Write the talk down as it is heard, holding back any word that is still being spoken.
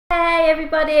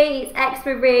everybody, it's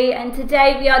X-Marie and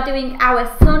today we are doing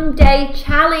our Sunday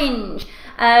challenge.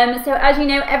 So as you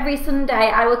know, every Sunday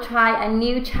I will try a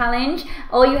new challenge.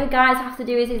 All you guys have to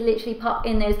do is literally pop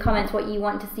in those comments what you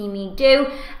want to see me do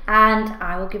and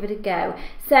I will give it a go.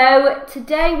 So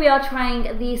today we are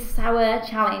trying the sour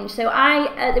challenge. So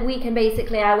at the weekend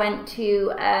basically I went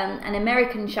to an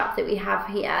American shop that we have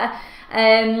here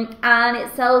and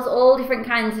it sells all different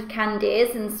kinds of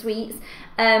candies and sweets.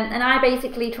 And I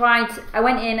basically I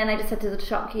went in and I just said to the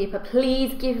shopkeeper,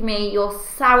 please give me your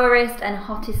sourest and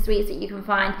hottest sweets that you can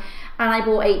find. And I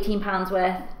bought £18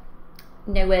 worth,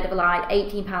 no word of a lie,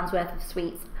 £18 worth of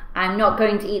sweets. I'm not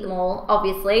going to eat them all,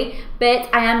 obviously, but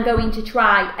I am going to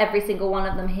try every single one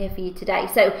of them here for you today.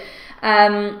 So,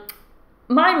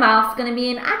 my mouth's going to be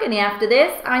in agony after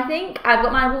this, I think. I've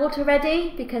got my water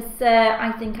ready because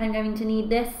I think I'm going to need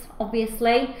this,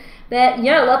 obviously. But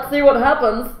yeah, let's see what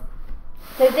happens.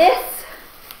 So this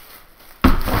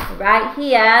right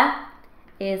here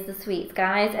is the sweets,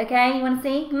 guys. Okay, you want to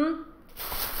see?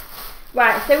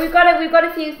 Right, so we've got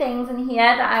a few things in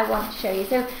here that I want to show you.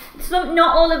 So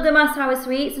not all of them are sour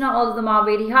sweets, not all of them are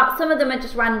really hot. Some of them are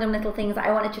just random little things that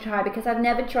I wanted to try because I've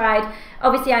never tried,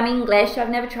 obviously I'm English, so I've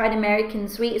never tried American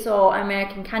sweets or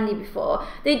American candy before.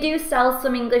 They do sell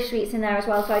some English sweets in there as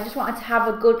well, so I just wanted to have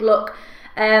a good look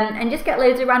and just get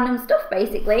loads of random stuff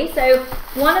basically. So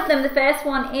one of them, the first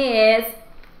one is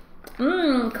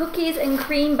cookies and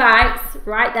cream bites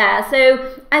right there.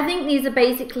 So I think these are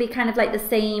basically kind of like the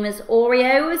same as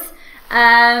Oreos,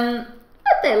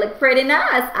 but they look pretty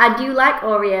nice. I do like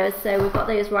Oreos, so we've got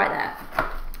those right there.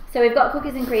 So we've got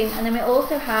cookies and cream, and then we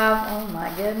also have, oh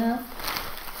my goodness,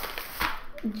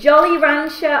 Jolly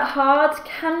Rancher hard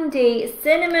candy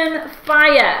cinnamon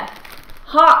fire.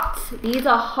 Hot. These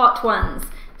are hot ones.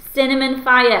 Cinnamon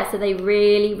fire, so they're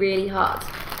really, really hot.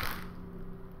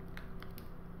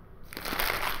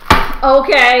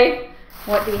 Okay,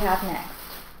 what do we have next?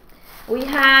 We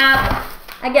have,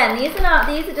 again, these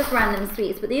are just random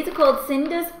sweets, but these are called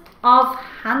Cinders of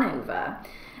Hanover.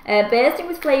 Bursting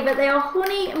with flavour, they are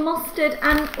honey, mustard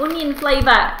and onion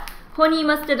flavour. Honey,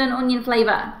 mustard and onion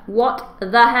flavour. What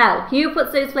the hell? Who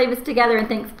puts those flavours together and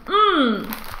thinks,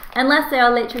 unless they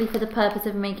are literally for the purpose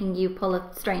of making you pull a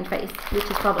strange face, which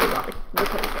is probably what the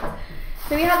case is.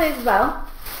 So we have those as well.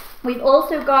 We've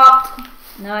also got,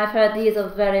 now I've heard these are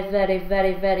very, very,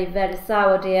 very, very, very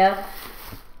sour, dear.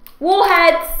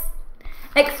 Warheads!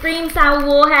 Extreme sour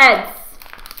warheads.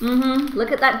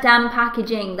 Look at that damn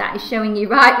packaging. That is showing you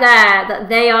right there that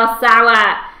they are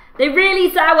sour. They're really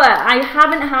sour. I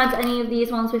haven't had any of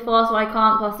these ones before, so I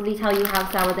can't possibly tell you how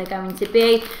sour they're going to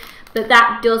be. But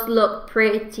that does look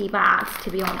pretty bad,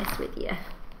 to be honest with you.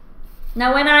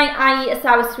 Now, when I eat a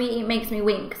sour sweet, it makes me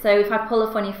wink. So if I pull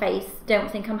a funny face,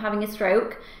 don't think I'm having a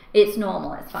stroke. It's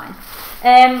normal, it's fine.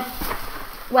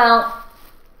 Well,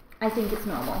 I think it's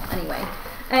normal anyway.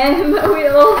 We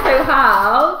also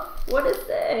have, what is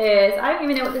this? I don't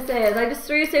even know what this is. I just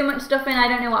threw so much stuff in, I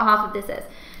don't know what half of this is.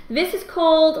 This is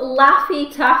called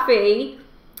Laffy Taffy.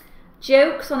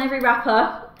 Jokes on every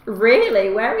wrapper. Really?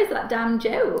 Where is that damn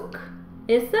joke?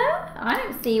 Is there? I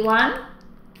don't see one.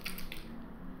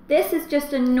 This is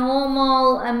just a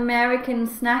normal American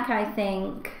snack, I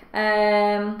think.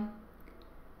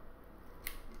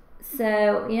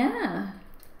 So, yeah.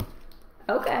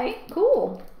 Okay,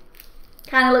 cool.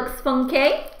 Kind of looks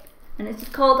funky. And it's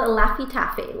just called a Laffy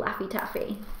Taffy. Laffy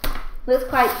Taffy. Looks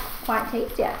quite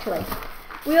tasty, actually.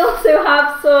 We also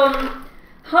have some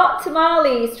Hot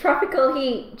Tamales, Tropical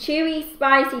Heat, chewy,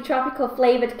 spicy, tropical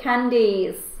flavoured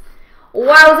candies.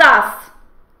 Wowzers!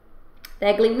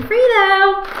 They're gluten-free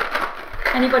though.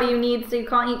 Anybody who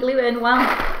can't eat gluten, well,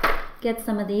 get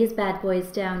some of these bad boys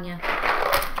down ya.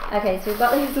 Okay, so we've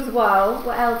got these as well.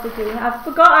 What else did we have? I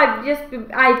forgot,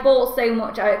 I bought so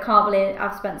much, I can't believe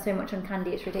I've spent so much on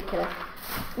candy, it's ridiculous.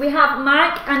 We have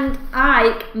Mike and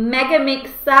Ike Mega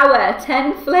Mix Sour,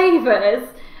 10 flavours,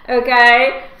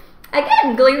 okay?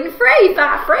 Again, gluten-free,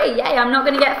 fat-free. Yay, I'm not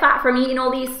going to get fat from eating all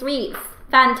these sweets.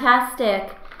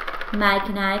 Fantastic. Mike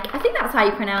and Ike. I think that's how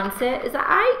you pronounce it. Is that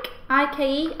Ike?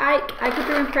 I-K-E? Ike? I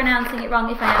could be pronouncing it wrong.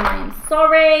 If I am, I am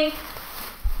sorry.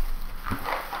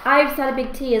 I've had a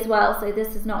big tea as well, so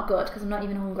this is not good because I'm not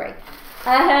even hungry.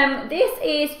 This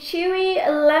is Chewy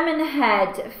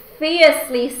Lemonhead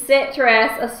Fiercely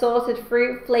Citrus Assorted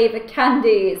Fruit Flavour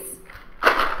Candies.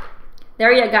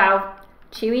 There you go.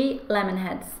 Chewy lemon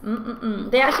heads.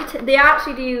 They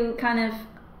actually do kind of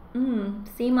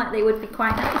seem like they would be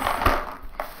quite nice,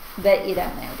 but you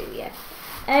don't know, do you?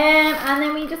 And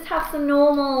then we just have some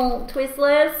normal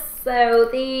Twizzlers. So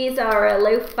these are a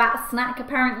low-fat snack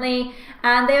apparently,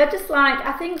 and they are just like,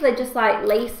 I think they're just like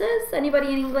laces.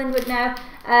 Anybody in England would know.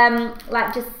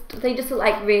 They just look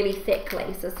like really thick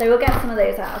laces. So we'll get some of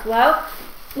those out as well.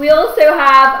 We also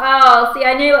have, oh, see,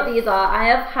 I know what these are. I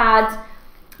have had,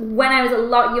 when I was a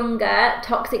lot younger,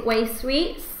 Toxic Waste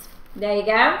Sweets. There you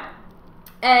go.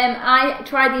 I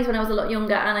tried these when I was a lot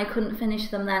younger and I couldn't finish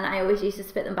them then. I always used to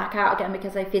spit them back out again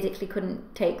because I physically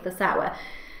couldn't take the sour.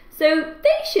 So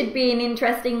they should be an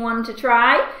interesting one to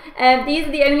try. These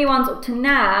are the only ones up to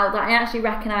now that I actually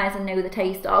recognise and know the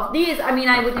taste of. These, I mean,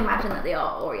 I would imagine that they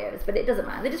are Oreos, but it doesn't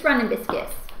matter. They're just random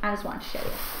biscuits. I just want to show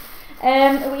you.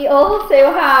 We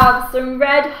also have some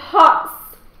Red Hots.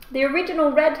 The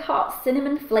original Red Hot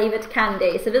cinnamon flavoured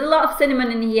candy. So there's a lot of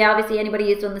cinnamon in here. Obviously anybody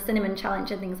who's done the cinnamon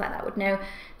challenge and things like that would know.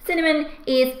 Cinnamon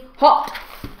is hot.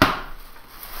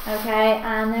 Okay,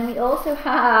 and then we also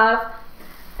have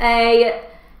a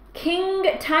King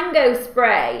Tango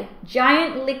spray,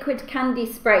 giant liquid candy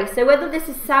spray. So whether this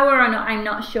is sour or not, I'm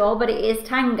not sure, but it is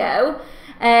Tango.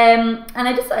 And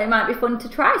I just thought it might be fun to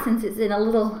try since it's in a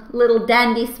little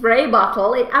dandy spray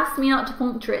bottle. It asked me not to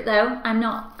puncture it though. I'm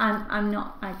not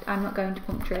going to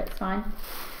puncture it. It's fine.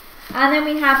 And then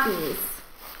we have these.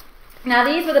 Now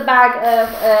these were the bag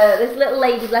of this little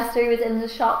lady, bless her, who was in the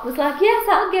shop, was like, yes,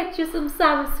 I'll get you some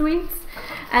sour sweets.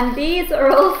 And these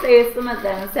are also some of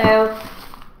them. So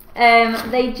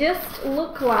they just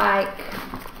look like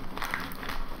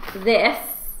this.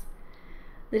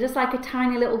 They're just like a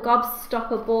tiny little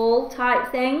gobstopper ball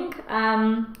type thing.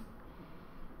 Oh,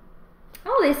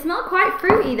 they smell quite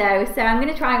fruity though, so I'm going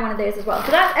to try one of those as well.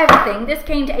 So that's everything. This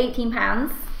came to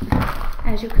 £18,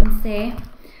 as you can see.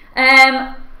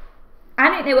 I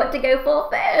don't know what to go for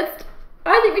first.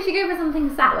 I think we should go for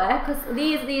something sour, because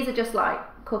these are just like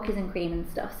cookies and cream and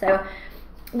stuff. So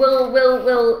we'll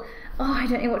oh, I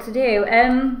don't know what to do.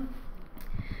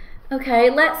 Okay,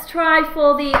 let's try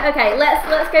for the, okay,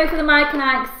 let's go for the Mike and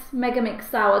Ike's Mega Mix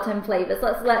Sour 10 flavours.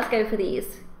 Let's go for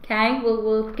these. Okay,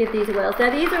 we'll give these a whirl. So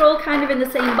these are all kind of in the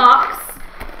same box.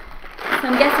 So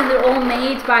I'm guessing they're all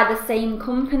made by the same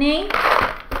company.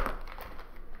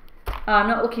 Oh, I'm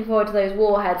not looking forward to those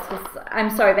warheads. I'm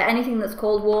sorry, but anything that's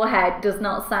called warhead does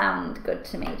not sound good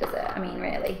to me, does it? I mean,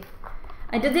 really.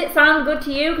 And does it sound good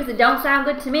to you? Because it don't sound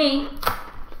good to me.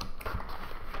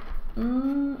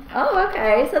 Oh,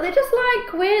 okay. So they're just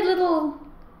like weird little...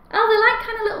 Oh, they're like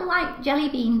kind of little like jelly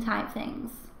bean type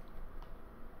things.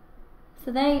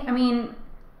 So they, I mean...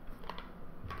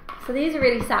 So these are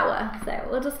really sour. So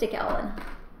we'll just stick it all in.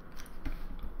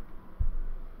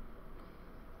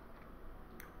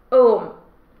 Oh,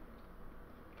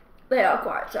 they are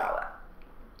quite sour.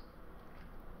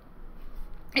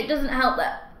 It doesn't help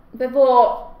that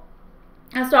before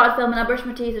I started filming I brushed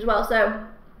my teeth as well, so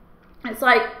it's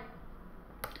like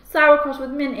sour cross with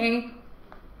minty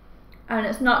and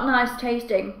it's not nice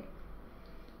tasting.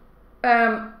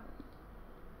 But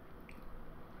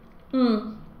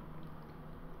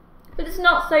it's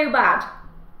not so bad.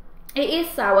 It is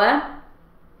sour.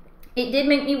 It did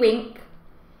make me wink.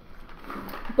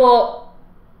 But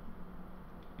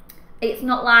it's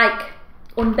not like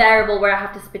unbearable where I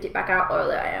have to spit it back out,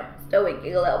 although I am still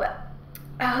winking a little bit.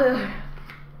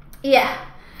 Yeah,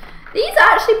 these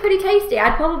are actually pretty tasty.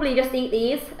 I'd probably just eat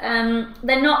these.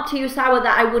 They're not too sour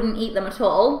that I wouldn't eat them at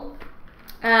all.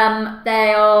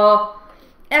 They are,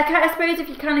 I suppose if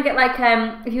you kind of get like,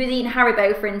 if you was eating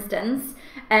Haribo for instance,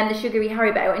 the sugary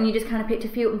Haribo, and you just kind of picked a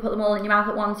few and put them all in your mouth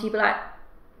at once, you'd be like,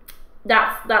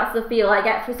 that's the feel I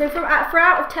get. So for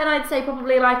out of 10, I'd say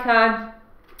probably like a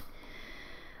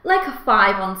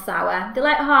 5 on sour. They're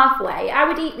like halfway. I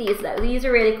would eat these though. These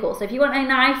are really cool. So if you want a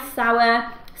nice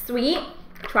sour sweet,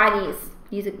 try these.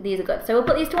 These are good. So we'll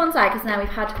put these to one side because now we've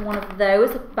had one of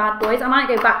those bad boys. I might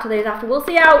go back to those after. We'll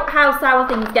see how sour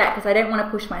things get because I don't want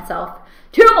to push myself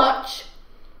too much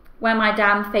when my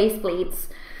damn face bleeds.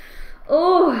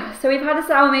 Oh, so we've had a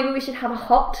sour. Maybe we should have a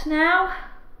hot now.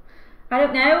 I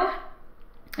don't know.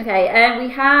 Okay, we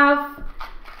have,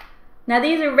 now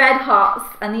these are Red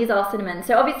Hots and these are cinnamon.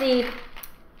 So obviously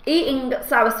eating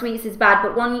sour sweets is bad,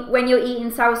 but when you're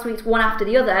eating sour sweets one after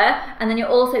the other, and then you're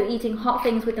also eating hot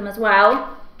things with them as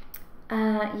well,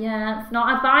 yeah, it's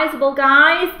not advisable,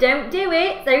 guys. Don't do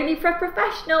it. It's only for a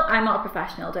professional. I'm not a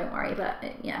professional, don't worry, but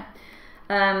yeah.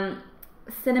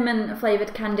 Cinnamon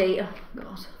flavoured candy. Oh,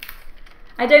 God.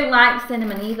 I don't like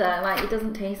cinnamon either. Like, it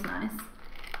doesn't taste nice.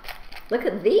 Look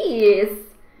at these.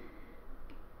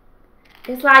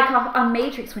 It's like on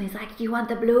Matrix when he's like, do you want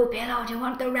the blue pill or do you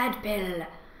want the red pill?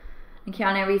 And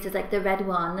Keanu Reeves is like, the red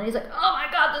one. And he's like, oh my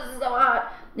God, this is so hard.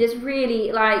 It's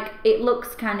really like, it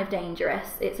looks kind of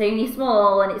dangerous. It's only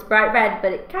small and it's bright red,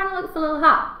 but it kind of looks a little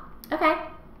hot. Okay.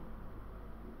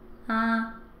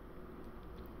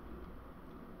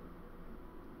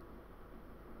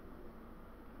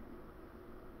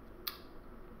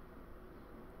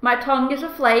 My tongue is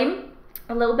aflame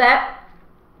a little bit.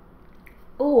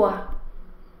 Oh,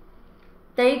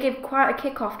 they give quite a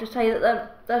kick off to say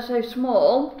that they're so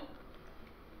small.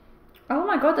 Oh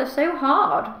my god, they're so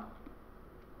hard.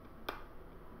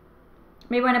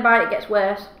 Maybe when I bite it gets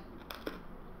worse.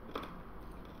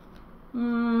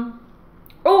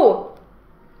 Oh!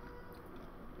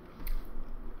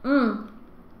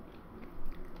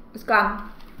 It's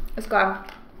gone. It's gone.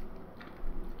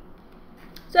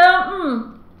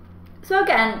 So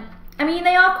again, I mean,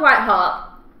 they are quite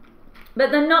hot,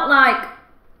 but they're not like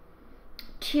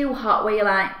too hot where you're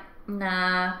like,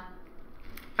 nah.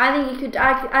 I think you could,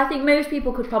 I think most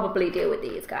people could probably deal with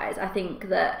these guys. I think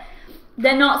that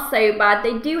they're not so bad.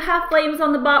 They do have flames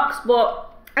on the box,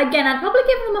 but again, I'd probably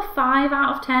give them a 5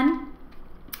 out of 10.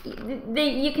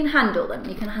 You can handle them.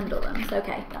 You can handle them. It's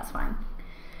okay. That's fine.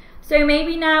 So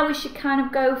maybe now we should kind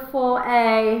of go for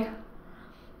a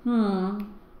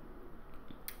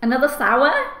another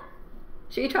sour.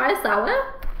 Should we try a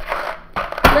sour?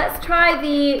 Let's try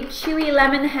the Chewy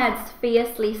Lemon Heads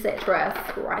Fiercely Citrus.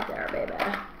 Right there, baby.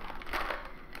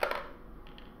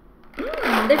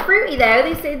 They're fruity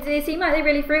though. They seem like they're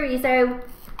really fruity. So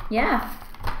yeah,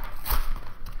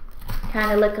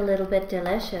 kind of look a little bit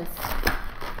delicious.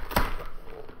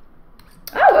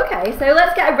 Oh, okay. So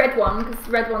let's get a red one, because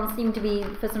red ones seem to be,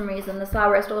 for some reason, the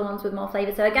sourest or the ones with more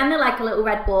flavour. So again, they're like a little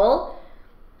red ball.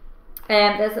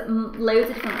 There's loads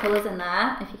of different colours in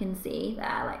there, if you can see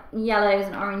there, like yellows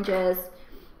and oranges.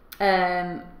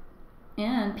 Yeah,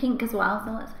 and pink as well.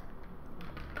 So let's.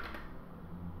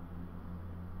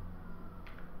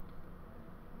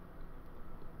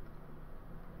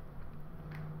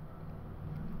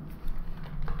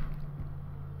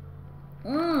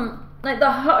 Like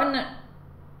the hot and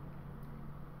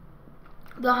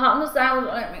the sour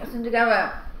like mixing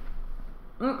together.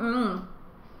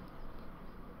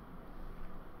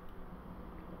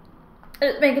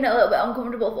 It's making it a little bit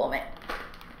uncomfortable for me.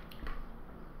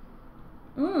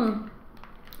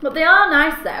 But they are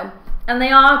nice though, and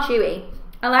they are chewy.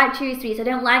 I like chewy sweets. I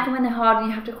don't like them when they're hard and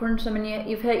you have to crunch them and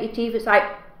you've hurt your teeth. It's like,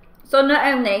 so not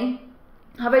only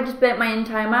have I just burnt my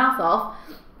entire mouth off,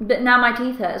 but now my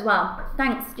teeth hurt as well.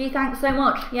 Thanks, G, thanks so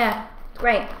much. Yeah, it's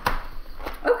great.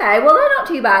 Okay, well they're not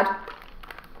too bad.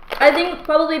 I think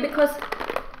probably because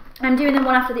I'm doing them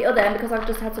one after the other and because I've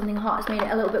just had something hot, it's made it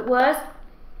a little bit worse.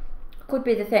 Could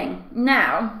be the thing.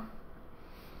 Now,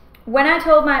 when I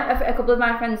told a couple of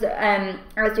my friends that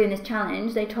I was doing this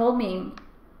challenge, they told me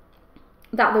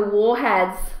that the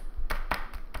warheads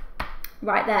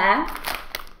right there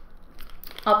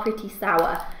are pretty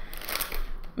sour.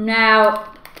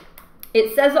 Now,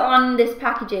 it says on this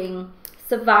packaging,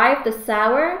 survive the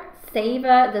sour,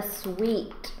 savor the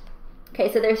sweet.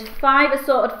 Okay, so there's 5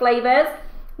 assorted flavors.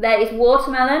 There is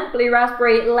watermelon, blue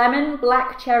raspberry, lemon,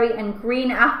 black cherry, and green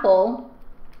apple.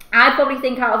 I'd probably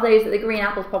think out of those that the green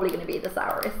apple is probably going to be the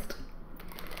sourest.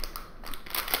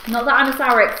 Not that I'm a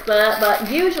sour expert, but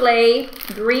usually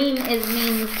green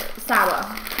means sour.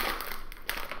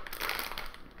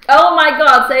 Oh my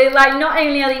god, so like not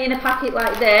only are they in a packet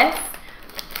like this,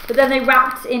 but then they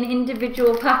wrapped in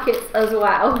individual packets as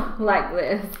well, like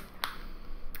this.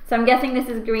 So I'm guessing this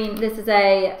is green. This is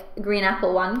a green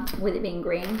apple one, with it being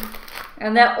green.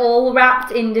 And they're all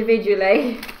wrapped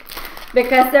individually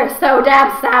because they're so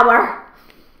damn sour.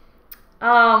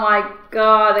 Oh my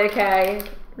god, okay.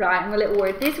 Right, I'm a little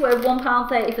worried. These were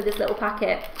 £1.30 for this little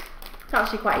packet. It's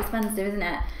actually quite expensive, isn't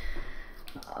it?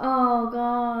 Oh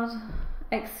god.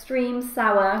 Extreme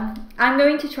sour. I'm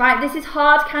going to try it. This is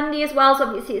hard candy as well, so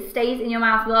obviously it stays in your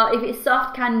mouth a lot. If it's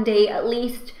soft candy, at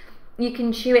least you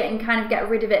can chew it and kind of get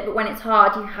rid of it, but when it's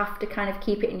hard, you have to kind of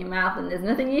keep it in your mouth, and there's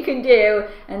nothing you can do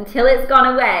until it's gone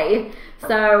away.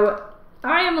 So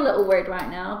I am a little worried right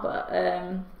now, but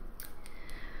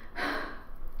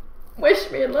wish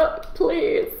me luck,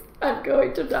 please. I'm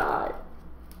going to die.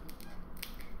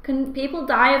 Can people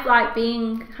die of like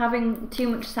having too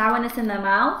much sourness in their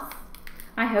mouths?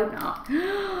 I hope not.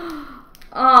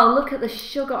 Oh, look at the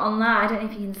sugar on that. I don't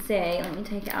know if you can see. Let me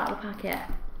take it out of the packet.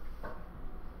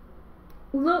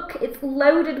 Look, it's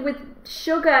loaded with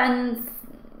sugar and,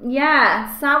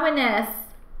 yeah, sourness.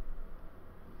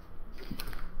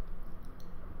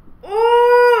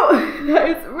 Oh, that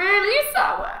is really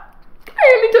sour. I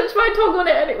only touched my tongue on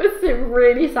it and it was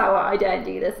really sour. I don't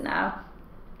do this now.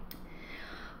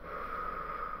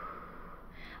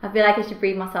 I feel like I should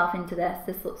breathe myself into this.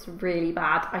 This looks really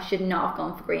bad. I should not have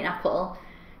gone for green apple.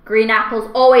 Green apple's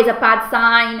always a bad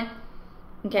sign.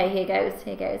 Okay, here goes,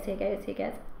 here goes, here goes, here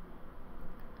goes.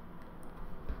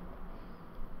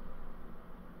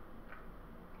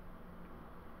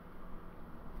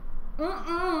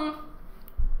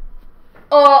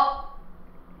 Oh.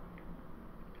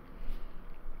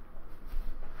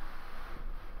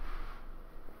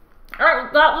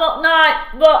 That's not nice,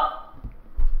 but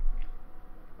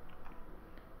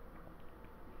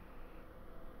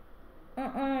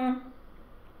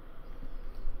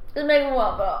it's making me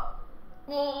want that.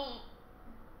 Oh.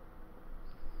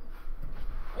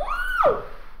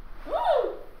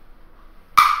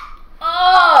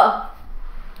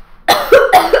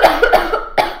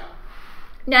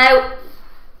 No.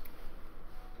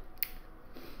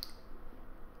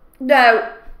 No.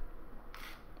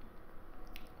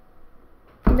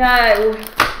 No.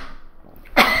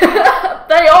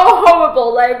 They are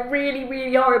horrible. They're really,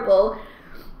 really horrible.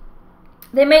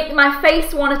 They make my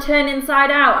face want to turn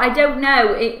inside out. I don't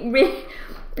know. It's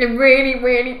really,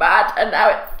 really bad. And now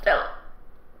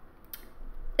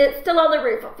it's still on the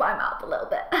roof of my mouth a little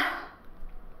bit.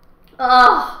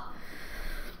 Oh.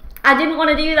 I didn't want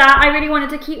to do that. I really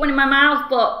wanted to keep one in my mouth,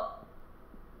 but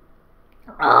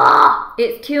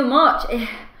it's too much.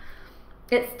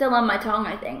 It's still on my tongue,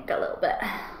 I think, a little bit.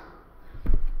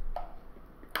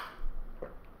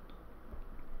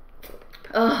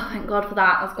 Oh, thank God for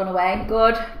that. That's gone away.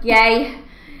 Good. Yay.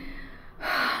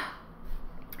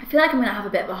 I feel like I'm going to have a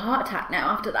bit of a heart attack now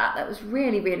after that. That was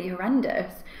really, really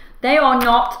horrendous. They are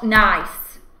not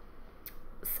nice.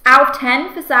 Out of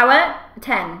 10 for sour,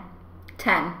 10.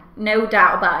 10. No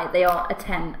doubt about it. They are a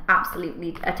 10.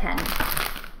 Absolutely a 10.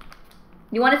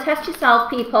 You want to test yourself,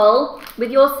 people,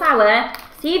 with your sour.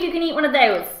 See if you can eat one of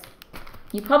those.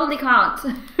 You probably can't.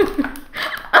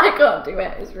 I can't do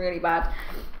it. It's really bad.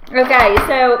 Okay,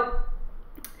 so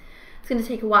it's going to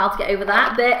take a while to get over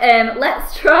that. But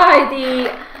let's try the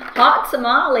hot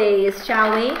tamales,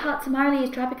 shall we? Hot tamales,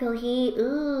 tropical heat.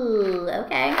 Ooh,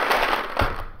 okay.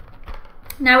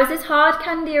 Now, is this hard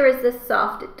candy or is this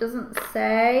soft? It doesn't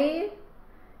say.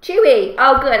 Chewy.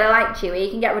 Oh, good. I like chewy.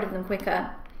 You can get rid of them quicker.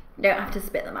 You don't have to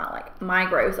spit them out like my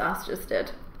gross ass just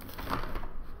did.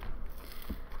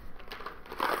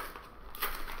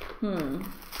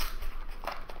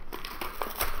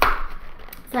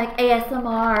 It's like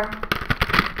ASMR.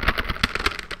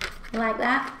 You like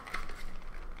that?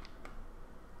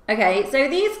 Okay, so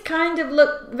these kind of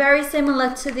look very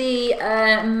similar to the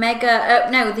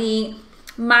the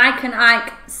Mike and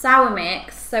Ike sour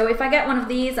mix. So if I get one of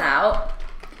these out,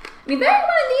 I mean, bear in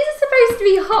mind these are supposed to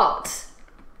be hot.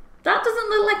 That doesn't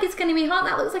look like it's going to be hot.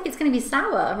 That looks like it's going to be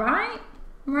sour, right?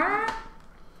 Right.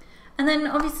 And then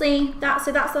obviously that's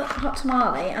a hot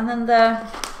tamale, and then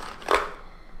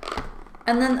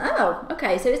oh,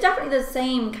 okay, so it's definitely the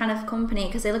same kind of company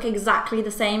because they look exactly the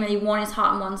same, and one is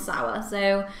hot and one's sour.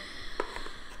 So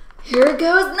here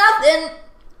goes nothing.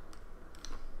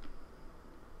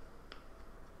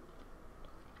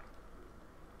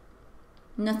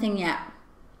 Nothing yet.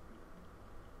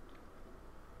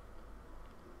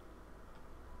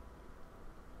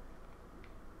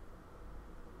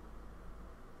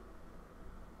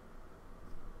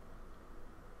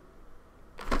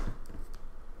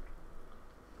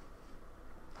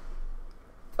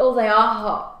 Oh, they are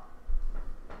hot.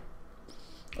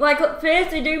 Like at first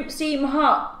they don't seem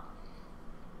hot.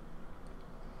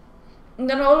 And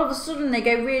then all of a sudden they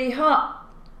go really hot.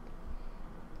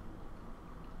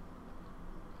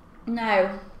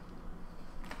 No.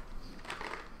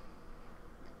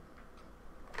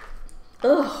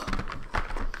 Ugh.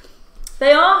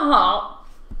 They are hot.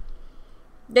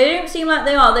 They don't seem like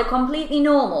they are. They're completely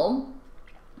normal.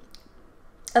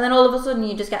 And then all of a sudden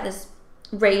you just get this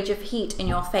rage of heat in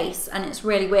your face, and it's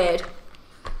really weird.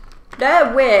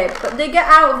 They're weird, but they get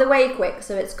out of the way quick,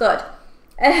 so it's good.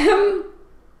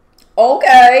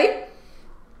 Okay.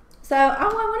 So, oh, I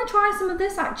want to try some of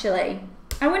this actually.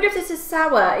 I wonder if this is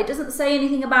sour. It doesn't say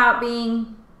anything about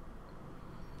being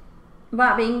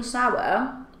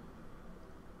sour.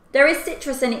 There is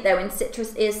citrus in it though, and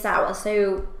citrus is sour,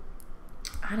 so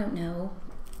I don't know.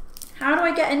 How do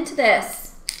I get into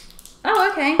this?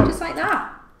 Oh, okay, just like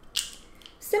that.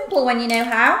 Simple when you know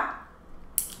how.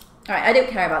 Alright, I don't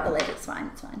care about the lid, it's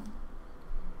fine, it's fine.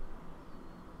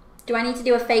 Do I need to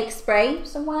do a fake spray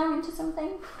somewhere into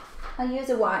something? I'll use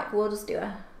a wipe, we'll just do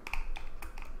a...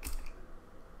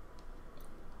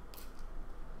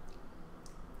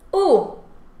 Ooh!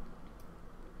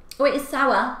 Oh, it is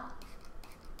sour.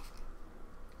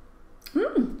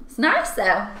 It's nice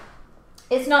though.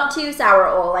 It's not too sour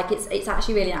at all. Like it's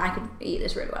actually really nice. I could eat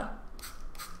this really well.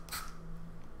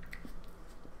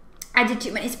 I did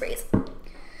too many sprays.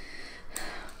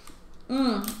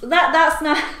 That's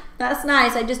not. That's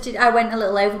nice. I went a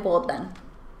little overboard then.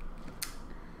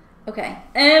 Okay.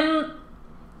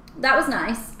 That was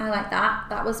nice. I like that.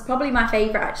 That was probably my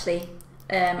favourite actually.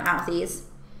 Out of these.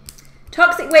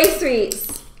 Toxic waste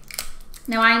sweets.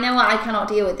 Now I know I cannot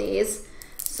deal with these.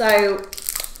 So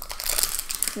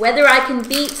whether I can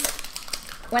beat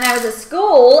when I was at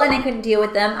school and I couldn't deal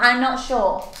with them, I'm not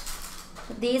sure.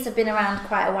 But these have been around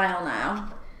quite a while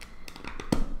now.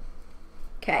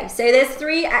 Okay, so there's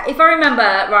three, if I remember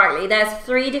rightly, there's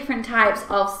 3 different types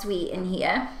of sweet in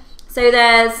here. So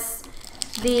there's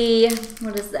the,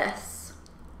 what is this?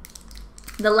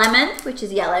 The lemon, which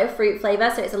is yellow, fruit flavor.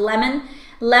 So it's a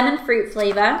lemon fruit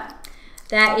flavor.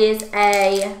 There is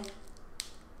a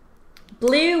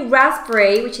blue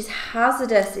raspberry, which is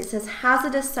hazardous. It says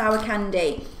hazardous sour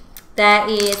candy. There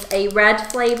is a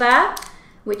red flavor,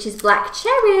 which is black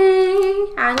cherry.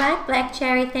 I like black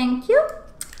cherry, thank you.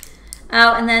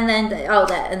 Oh, and then they're all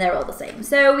the same.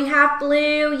 So we have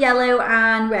blue, yellow,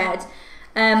 and red.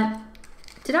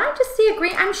 Did I just see a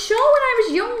green? I'm sure when I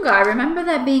was younger, I remember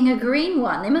there being a green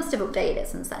one. They must have updated it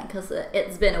since then because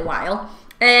it's been a while.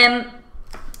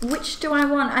 Which do I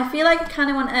want? I feel like I kind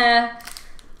of want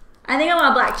I think I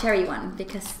want a black cherry one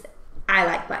because I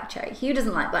like black cherry. Who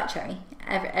doesn't like black cherry?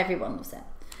 Everyone loves it.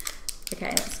 Okay,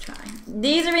 let's try.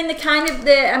 These are in the kind of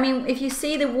I mean, if you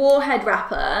see the Warhead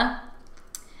wrapper,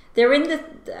 they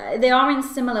are in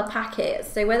similar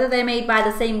packets. So whether they're made by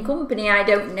the same company, I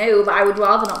don't know, but I would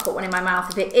rather not put one in my mouth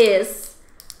if it is.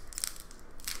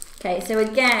 Okay, so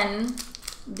again,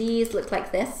 these look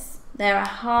like this. They're a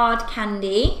hard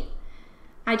candy.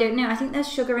 I don't know, I think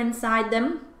there's sugar inside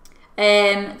them.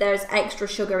 There's extra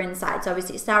sugar inside, so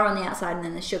obviously it's sour on the outside and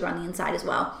then there's sugar on the inside as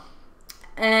well.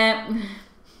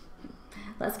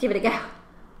 Let's give it a go.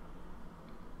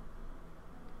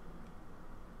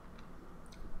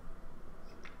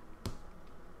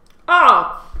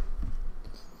 Oh!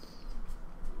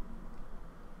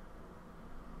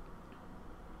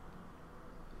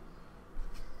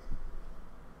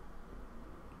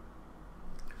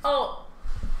 Oh!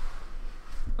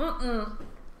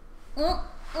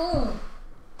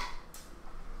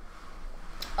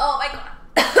 Oh my god.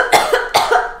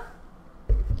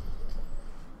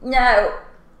 No.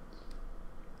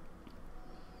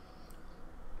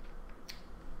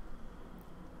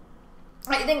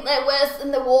 I think they're worse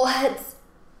than the Warheads.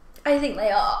 I think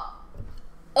they are.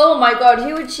 Oh my god,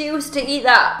 who would choose to eat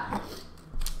that?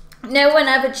 No one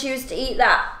ever choose to eat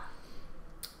that.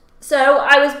 So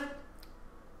I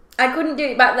couldn't do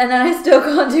it back then and I still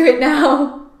can't do it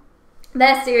now.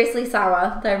 They're seriously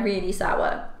sour. They're really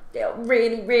sour. They're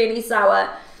really, really sour.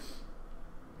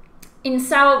 In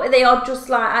sour, they are just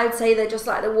like, I'd say they're just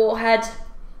like the Warhead.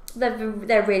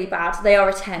 They're really bad. They are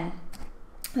a 10.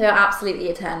 They are absolutely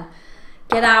a 10.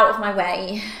 Get out of my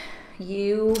way.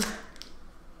 You.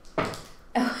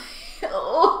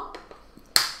 Oh.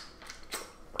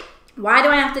 Why do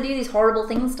I have to do these horrible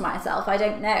things to myself? I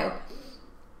don't know.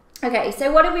 Okay,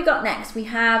 so what have we got next? We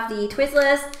have the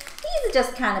Twizzlers. These are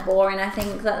just kind of boring, I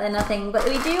think, that they're nothing. But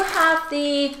we do have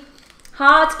the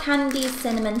Hard Candy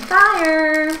Cinnamon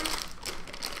Fire.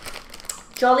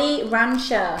 Jolly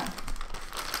Rancher.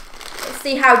 Let's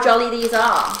see how jolly these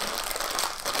are.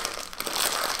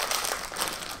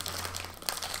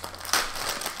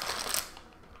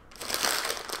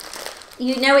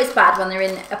 You know it's bad when they're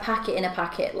in a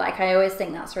packet. Like, I always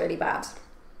think that's really bad.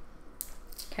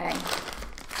 Okay.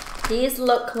 These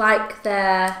look like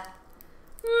they're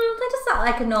just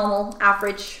like a normal,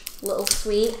 average little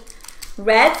sweet.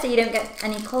 Red, so you don't get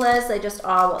any colours. They just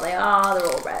are what they are. They're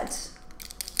all red.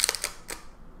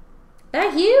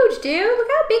 They're huge, dude. Look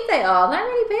how big they are. They're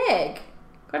really big.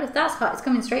 God, if that's hot, it's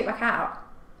coming straight back out.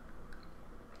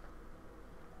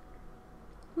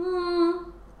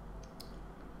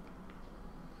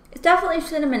 It's definitely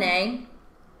cinnamony.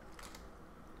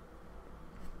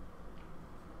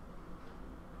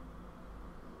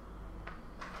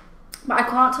 But I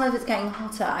can't tell if it's getting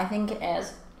hotter. I think it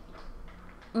is.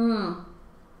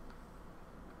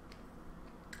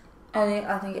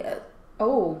 I think it is.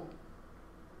 Oh.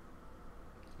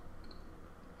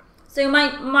 So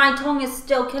my tongue is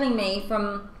still killing me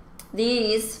from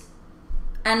these,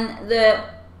 and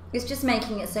it's just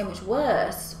making it so much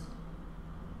worse.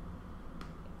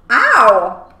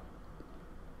 Ow!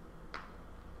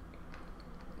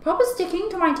 Proper sticking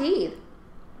to my teeth.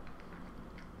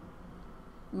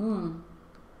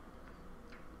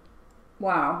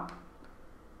 Wow.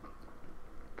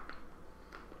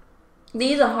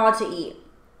 These are hard to eat.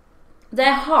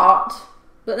 they're hot,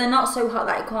 but they're not so hot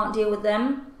that I can't deal with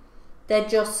them. They're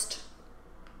just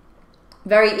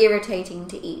very irritating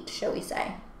to eat, shall we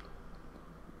say.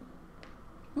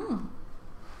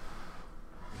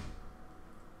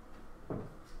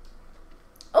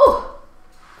 Oh,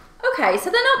 okay, so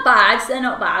they're not bad. They're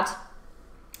not bad.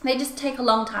 They just take a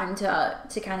long time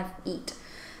to kind of eat.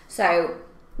 So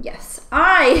yes,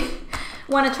 I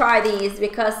want to try these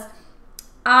because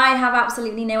I have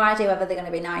absolutely no idea whether they're going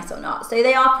to be nice or not. So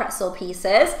they are pretzel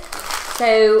pieces.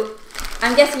 So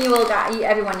I'm guessing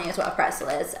everyone knows what a pretzel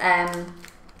is. And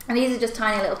these are just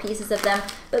tiny little pieces of them.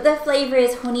 But their flavour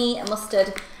is honey,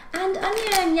 mustard, and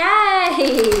onion.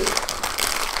 Yay!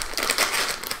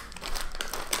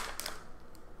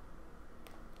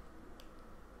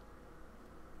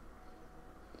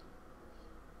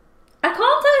 I can't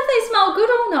tell if they smell good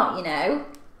or not, you know.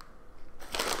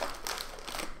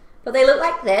 But they look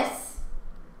like this.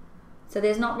 So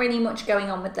there's not really much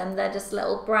going on with them. They're just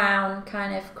little brown,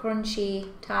 kind of crunchy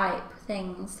type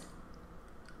things.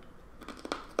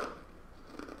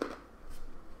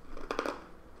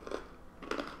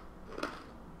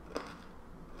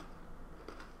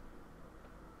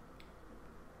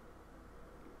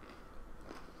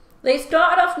 They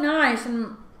started off nice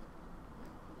and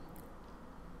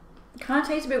kind of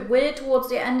taste a bit weird towards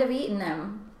the end of eating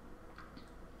them.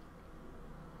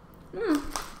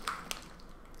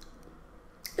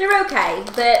 They're okay,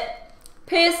 but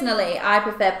personally I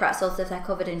prefer pretzels if they're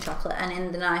covered in chocolate and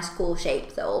in the nice cool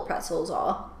shape that all pretzels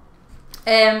are.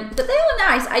 But they were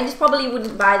nice. I just probably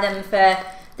wouldn't buy them for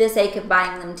the sake of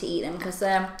buying them to eat them because,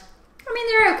 I mean,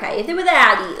 they're okay. If they were there,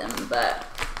 I'd eat them, but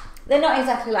they're not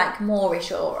exactly like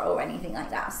Moorish or anything like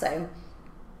that, so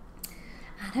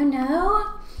I don't know.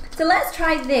 So let's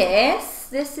try this.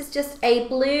 This is just a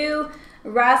blue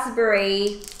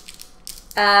raspberry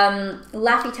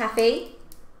Laffy Taffy.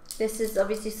 This is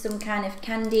obviously some kind of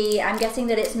candy. I'm guessing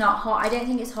that it's not hot. I don't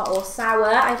think it's hot or sour.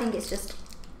 I think it's just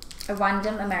a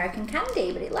random American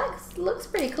candy, but it looks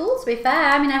pretty cool, to be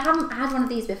fair. I mean, I haven't had one of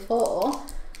these before.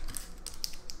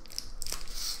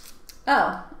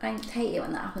 Oh, I hate it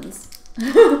when that happens.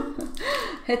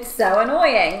 It's so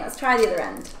annoying. Let's try the other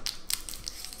end.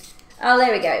 Oh,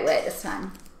 there we go. It worked this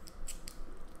time.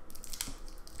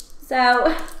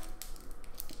 So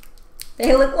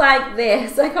they look like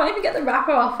this. I can't even get the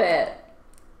wrapper off it.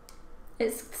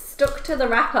 It's stuck to the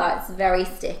wrapper. It's very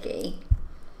sticky.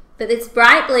 But it's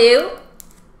bright blue.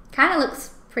 Kind of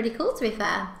looks pretty cool, to be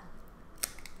fair.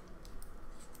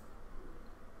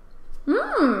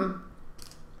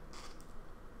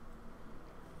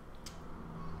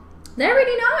 They're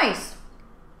really nice.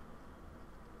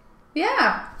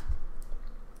 Yeah.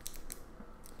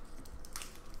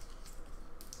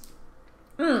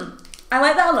 I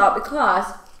like that a lot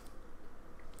because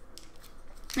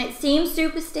it seems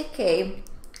super sticky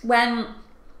when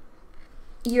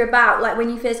you're when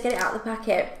you first get it out of the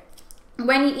packet.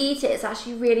 When you eat it, it's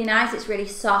actually really nice. It's really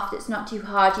soft. It's not too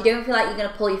hard. You don't feel like you're going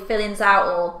to pull your fillings out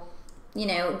or, you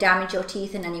know, damage your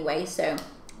teeth in any way. So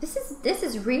this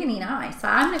is really nice.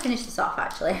 I'm going to finish this off,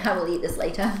 actually. I will eat this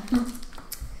later.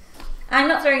 I'm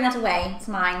not throwing that away. It's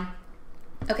mine.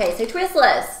 Okay, so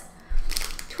Twizzlers.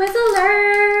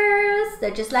 Twizzlers! They're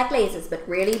just like lasers, but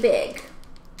really big.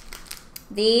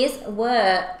 These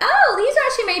are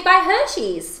actually made by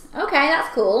Hershey's. Okay,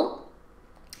 that's cool.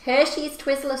 Hershey's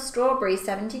Twizzler Strawberry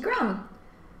 70 gram.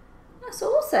 That's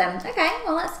awesome. Okay,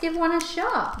 well, let's give one a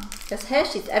shot. Because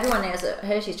Hershey's, everyone knows that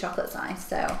Hershey's chocolate's nice,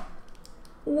 so.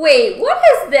 Wait, what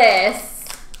is this?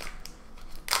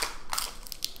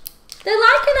 They're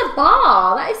like in a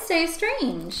bar. That is so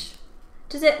strange.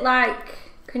 Does it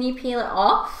can you peel it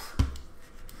off?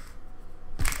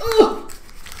 Ooh.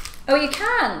 Oh, you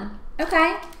can.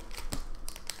 Okay.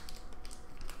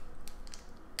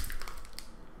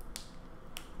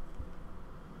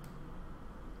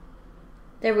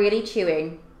 They're really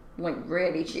chewy. Like,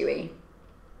 really chewy.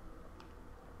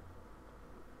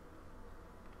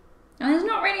 And there's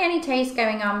not really any taste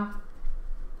going on.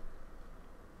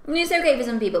 I mean, it's okay for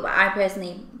some people, but I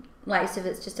personally like stuff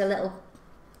that's just a little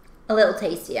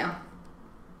tastier.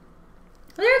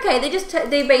 Well, they're okay.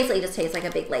 They basically just taste like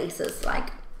a big Laces.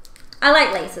 Like, I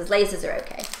like Laces. Laces are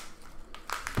okay.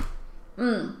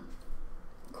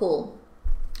 Cool.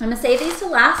 I'm gonna save these to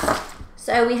last.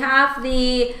 So we have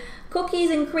the cookies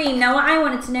and cream. Now, what I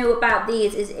wanted to know about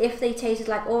these is if they tasted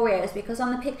like Oreos, because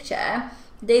on the picture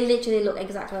they literally look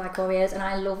exactly like Oreos, and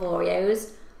I love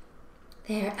Oreos.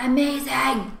 They're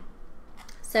amazing.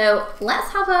 So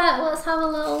let's have a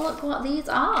little look what these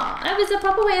are. Oh, there's a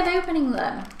proper way of opening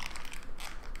them.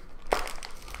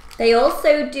 They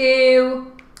also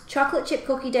do chocolate chip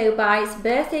cookie dough bites,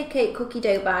 birthday cake cookie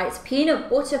dough bites, peanut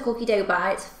butter cookie dough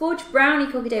bites, fudge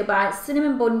brownie cookie dough bites,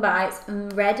 cinnamon bun bites,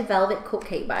 and red velvet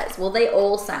cupcake bites. Well, they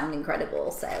all sound incredible,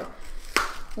 so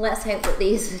let's hope that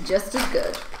these are just as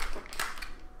good.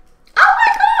 Oh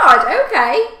my god,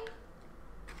 okay.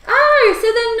 Oh, so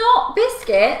they're not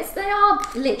biscuits, they are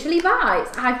literally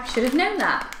bites. I should have known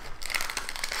that.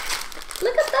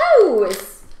 Look at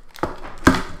those.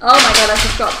 Oh my god, I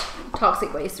just dropped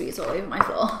Toxic Waste Sweets all over my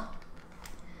floor.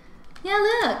 Yeah,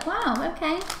 look, wow,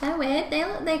 okay, they're weird.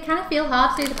 They kind of feel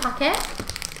hard through the packet.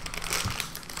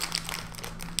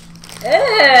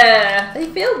 Ugh, they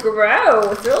feel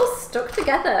gross. They're all stuck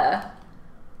together.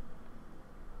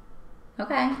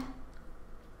 Okay.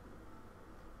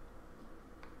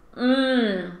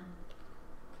 Mmm.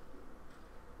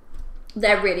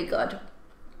 They're really good.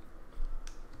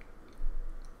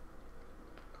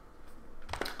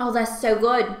 Oh, they're so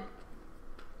good.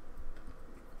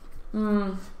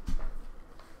 Mmm.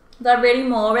 They're really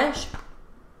Moorish.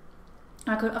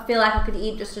 I feel like I could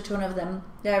eat just a ton of them.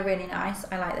 They're really nice.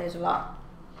 I like those a lot.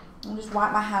 I'll just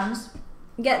wipe my hands.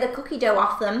 Get the cookie dough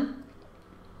off them.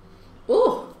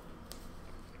 Ooh.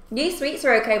 These sweets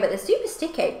are okay, but they're super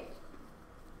sticky.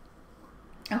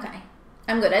 Okay.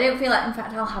 I'm good. I don't feel like, in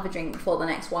fact, I'll have a drink before the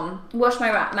next one. Wash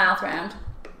my mouth round.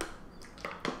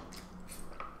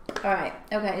 Alright,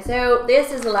 okay, so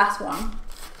this is the last one.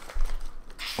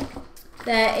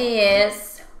 There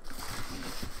is,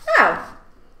 oh,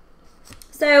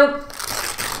 so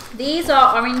these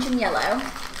are orange and yellow,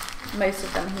 most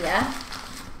of them here,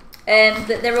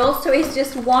 but there also is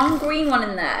just one green one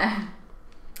in there.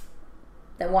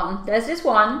 There's just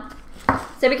one.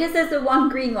 So because there's the one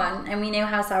green one, and we know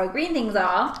how sour green things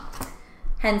are,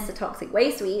 hence the Toxic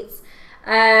Waste Sweets,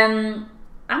 I'm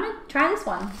gonna try this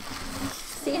one.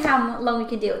 See how long we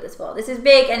can deal with this for. This is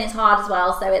big and it's hard as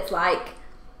well, so it's like,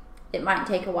 it might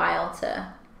take a while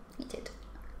to eat it.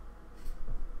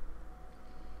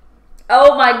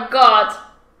 Oh my god!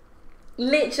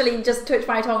 Literally just touched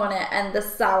my tongue on it and the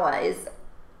sour is...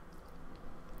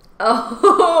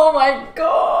 Oh my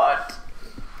god!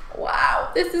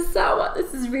 Wow, this is sour.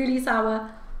 This is really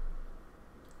sour.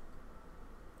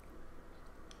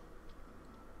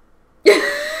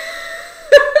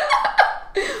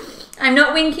 I'm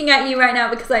not winking at you right now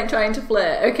because I'm trying to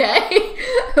flirt, okay?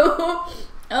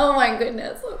 Oh my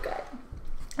goodness, okay.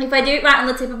 If I do it right on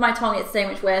the tip of my tongue, it's so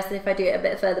much worse than if I do it a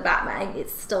bit further back, but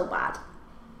it's still bad.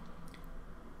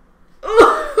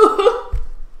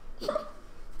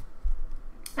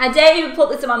 I dare even put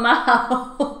this in my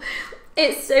mouth.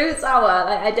 It's so sour,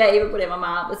 like, I dare even put it in my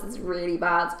mouth. This is really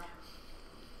bad.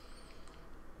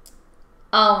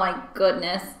 Oh my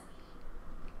goodness.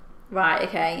 Right,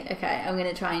 okay, I'm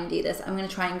gonna try and do this. I'm gonna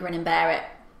try and grin and bear it.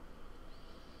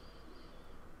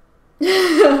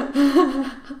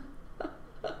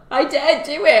 I dare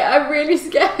do it. I'm really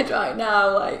scared right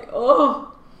now, like,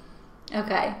 oh.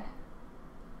 Okay.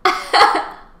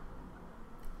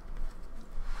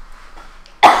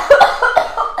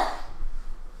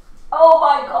 Oh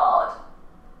my god.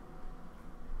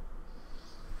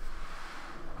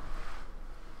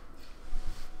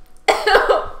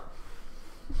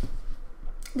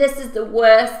 This is the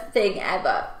worst thing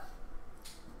ever.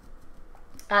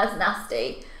 That's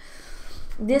nasty.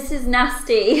 This is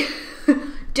nasty.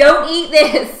 Don't eat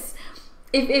this.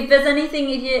 If there's anything,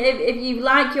 if you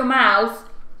like your mouth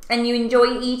and you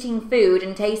enjoy eating food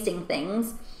and tasting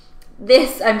things,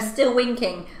 this, I'm still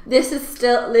winking. This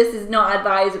is not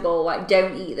advisable. Like,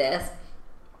 don't eat this.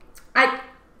 I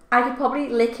could probably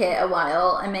lick it a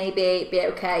while and maybe be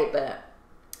okay, but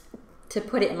to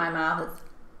put it in my mouth is...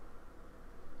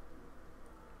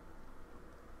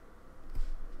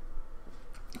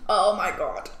 Oh my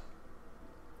god.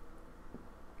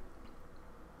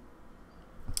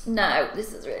 No,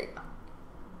 this is really bad.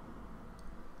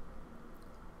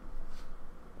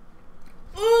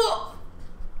 Ugh.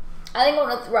 I think I'm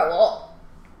gonna throw up.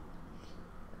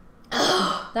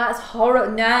 That's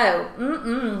horrible.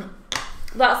 No.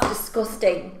 That's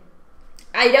disgusting.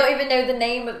 I don't even know the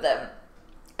name of them.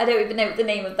 I don't even know the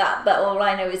name of that, but all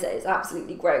I know is that it's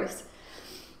absolutely gross.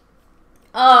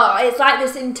 Oh, it's like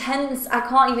this intense, I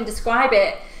can't even describe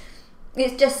it.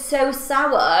 It's just so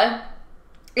sour.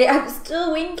 I'm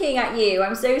still winking at you.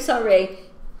 I'm so sorry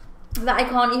that I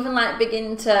can't even like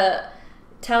begin to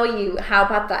tell you how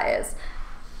bad that is.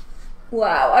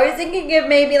 Wow, I was thinking of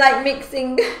maybe like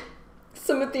mixing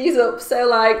some of these up. So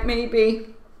like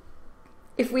maybe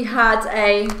if we had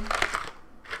a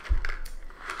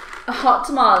hot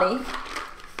tamale.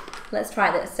 Let's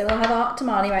try this. So we'll have a hot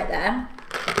tamale right there.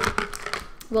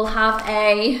 We'll have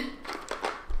a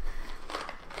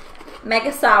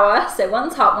mega sour. So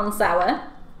one's hot, one's sour.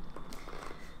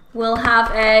 We'll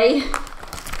have a,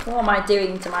 what am I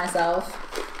doing to myself?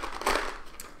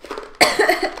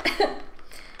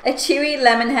 A chewy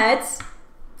lemon head,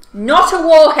 not a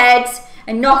warhead,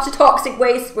 and not a toxic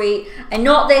waste sweet, and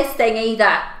not this thing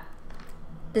either.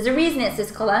 There's a reason it's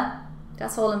this colour.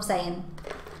 That's all I'm saying.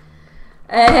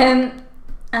 And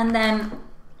then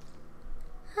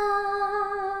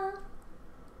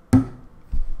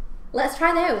let's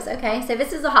try those. Okay, so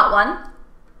this is a hot one.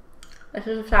 This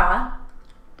is a sour.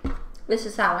 This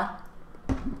is sour.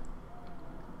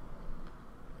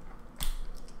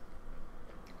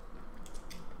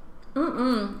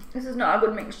 This is not a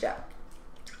good mixture.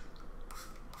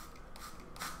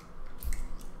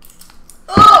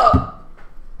 Oh!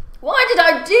 Why did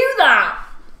I do that?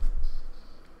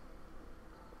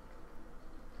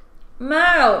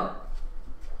 No.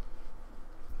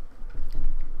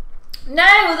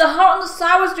 No, the hot and the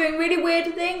sour is doing really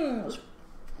weird things.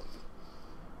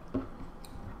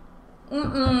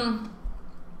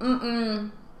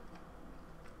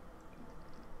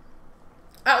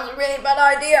 That was a really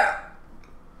bad idea.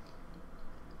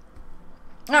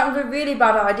 That was a really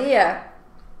bad idea.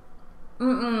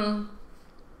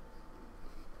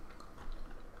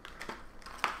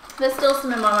 There's still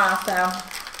some in my mouth though.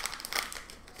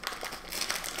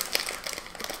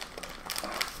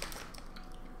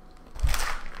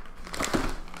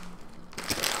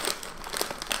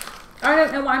 I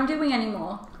don't know what I'm doing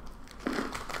anymore.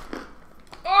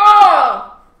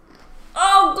 Oh!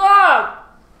 Oh God!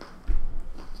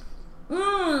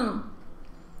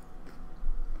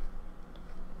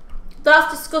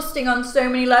 That's disgusting on so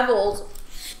many levels.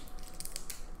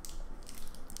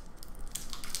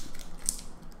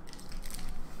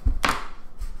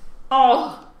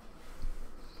 Oh,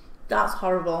 that's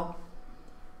horrible.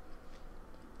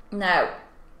 No.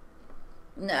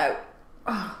 No.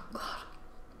 Oh, God.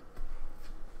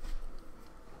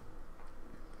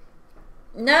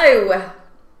 No.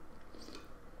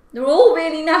 They're all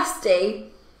really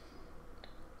nasty.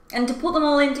 And to put them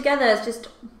all in together is just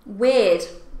weird.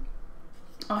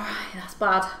 Alright, that's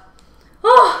bad.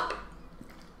 Oh!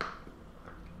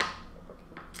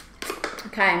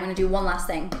 Okay, I'm going to do one last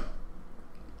thing.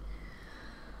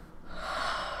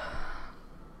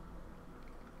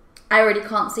 I already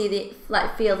can't see the,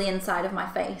 feel the inside of my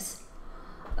face.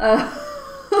 I'm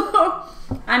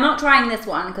not trying this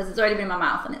one because it's already been in my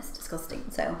mouth and it's disgusting,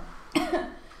 so.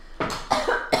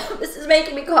 This is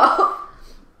making me cough.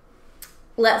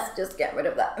 Let's just get rid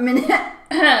of that a minute.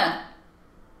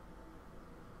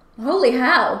 Holy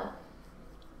hell.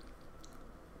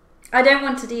 I don't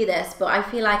want to do this, but I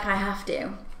feel like I have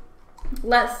to.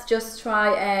 Let's just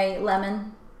try a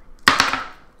lemon.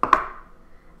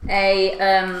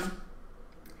 A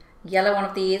yellow one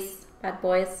of these bad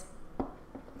boys.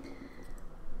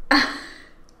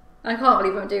 I can't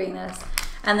believe I'm doing this.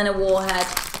 And then a warhead.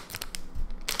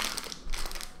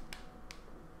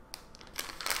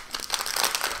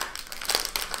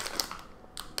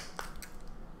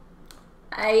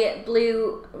 A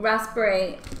blue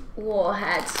raspberry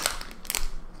warhead.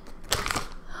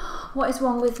 What is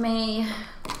wrong with me?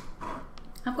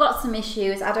 I've got some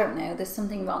issues. I don't know. There's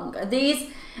something wrong. These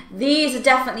are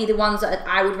definitely the ones that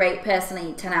I would rate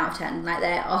personally 10 out of 10. Like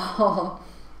they're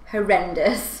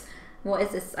horrendous. What is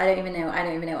this? I don't even know. I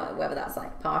don't even know whether that's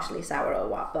like partially sour or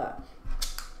what. But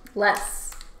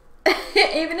let's.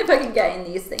 Even if I can get in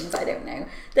these things, I don't know.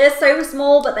 They're so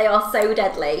small, but they are so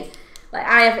deadly. Like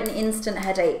I have an instant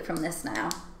headache from this now.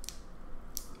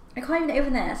 I can't even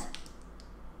open this.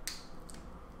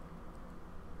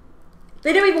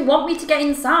 They don't even want me to get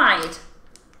inside.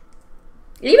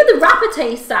 Even the wrapper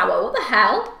tastes sour. What the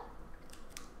hell?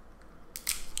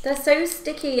 They're so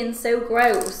sticky and so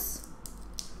gross.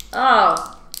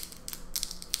 Oh.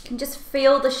 You can just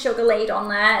feel the sugar laid on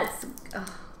there.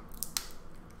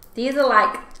 These are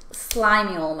like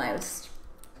slimy almost.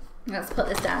 Let's put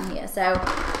this down here. So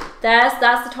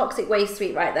that's the toxic waste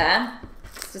sweet right there.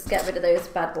 Let's just get rid of those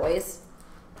bad boys.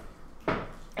 Oh,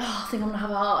 I think I'm gonna have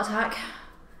a heart attack.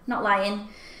 Not lying.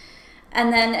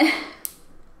 And then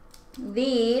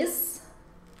these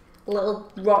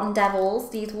little rotten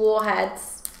devils, these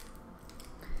warheads.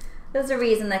 There's a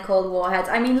reason they're called warheads.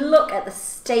 I mean, look at the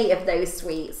state of those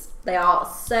sweets. They are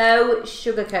so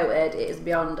sugar coated, it is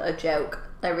beyond a joke.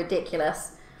 They're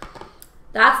ridiculous.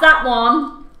 That's that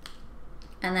one.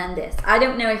 And then this. I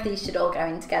don't know if these should all go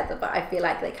in together, but I feel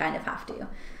like they kind of have to.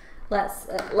 Let's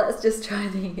just try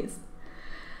these.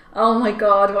 Oh my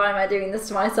God, why am I doing this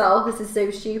to myself? This is so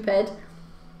stupid.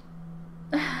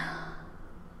 No!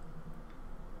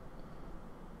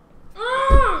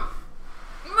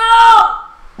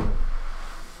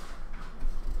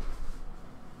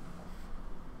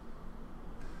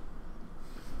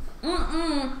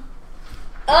 No.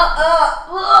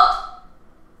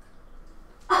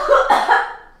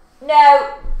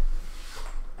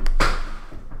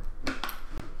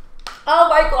 Oh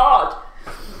my God.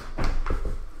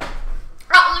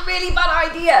 That was a really bad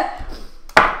idea.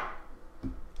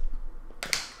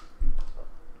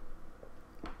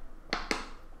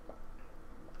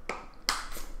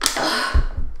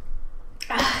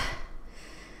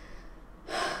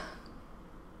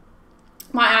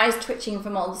 My eye's twitching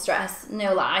from all the stress,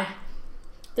 no lie.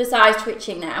 This eye's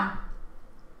twitching now.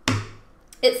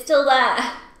 It's still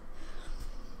there.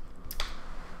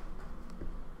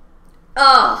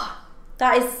 Oh,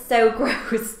 that is so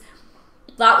gross.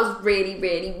 That was really,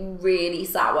 really, really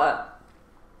sour.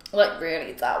 Like,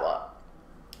 really sour.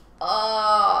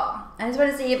 Oh, I just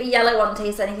want to see if a yellow one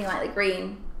tastes anything like the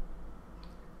green.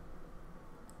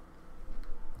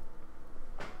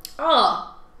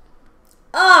 Oh.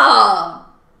 Oh.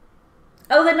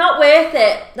 Oh, they're not worth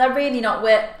it. They're really not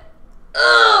worth it.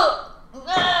 Oh,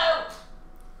 no.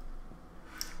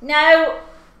 No.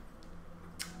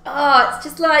 Oh, it's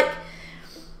just like,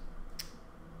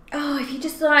 oh, if you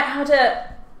just like had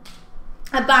a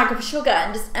bag of sugar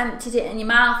and just emptied it in your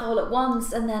mouth all at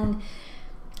once and then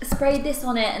sprayed this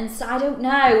on it, and so, I don't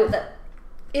know, that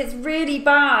it's really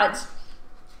bad.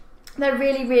 They're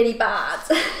really, really bad.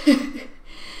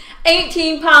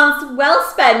 £18 well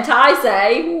spent, I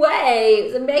say. Way,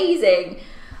 it's amazing.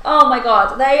 Oh my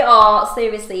God, they are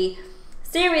seriously,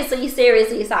 seriously,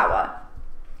 seriously sour.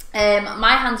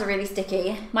 My hands are really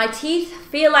sticky. My teeth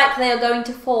feel like they are going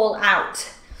to fall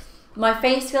out. My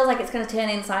face feels like it's going to turn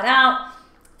inside out.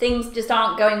 Things just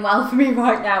aren't going well for me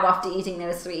right now after eating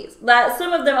those sweets.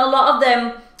 Some of them, a lot of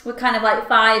them were kind of like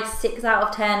 5, 6 out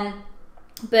of 10.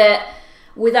 But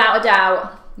without a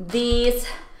doubt, these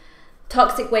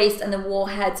Toxic Waste and the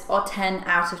Warheads are 10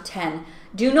 out of 10.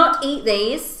 Do not eat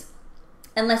these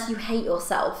unless you hate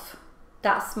yourself.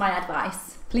 That's my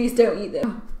advice. Please don't eat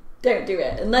them. Don't do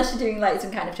it unless you're doing like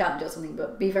some kind of challenge or something,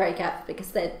 but be very careful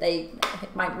because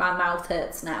my mouth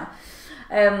hurts now.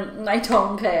 My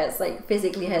tongue hurts, like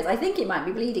physically hurts. I think it might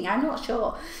be bleeding, I'm not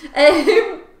sure.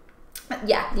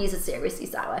 Yeah, these are seriously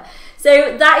sour.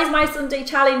 So that is my Sunday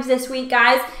challenge this week,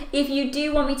 guys. If you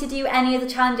do want me to do any of the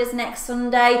challenges next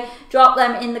Sunday, drop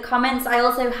them in the comments. I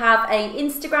also have an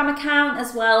Instagram account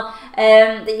as well,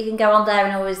 that you can go on there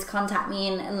and always contact me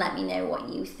and let me know what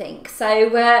you think. So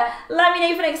let me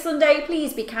know for next Sunday.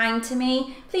 Please be kind to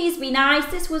me. Please be nice.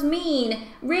 This was mean.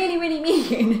 Really, really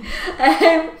mean.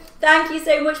 Thank you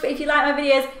so much. But if you like my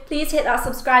videos, please hit that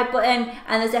subscribe button.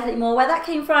 And there's definitely more where that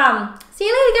came from. See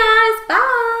you later, guys.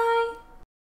 Bye.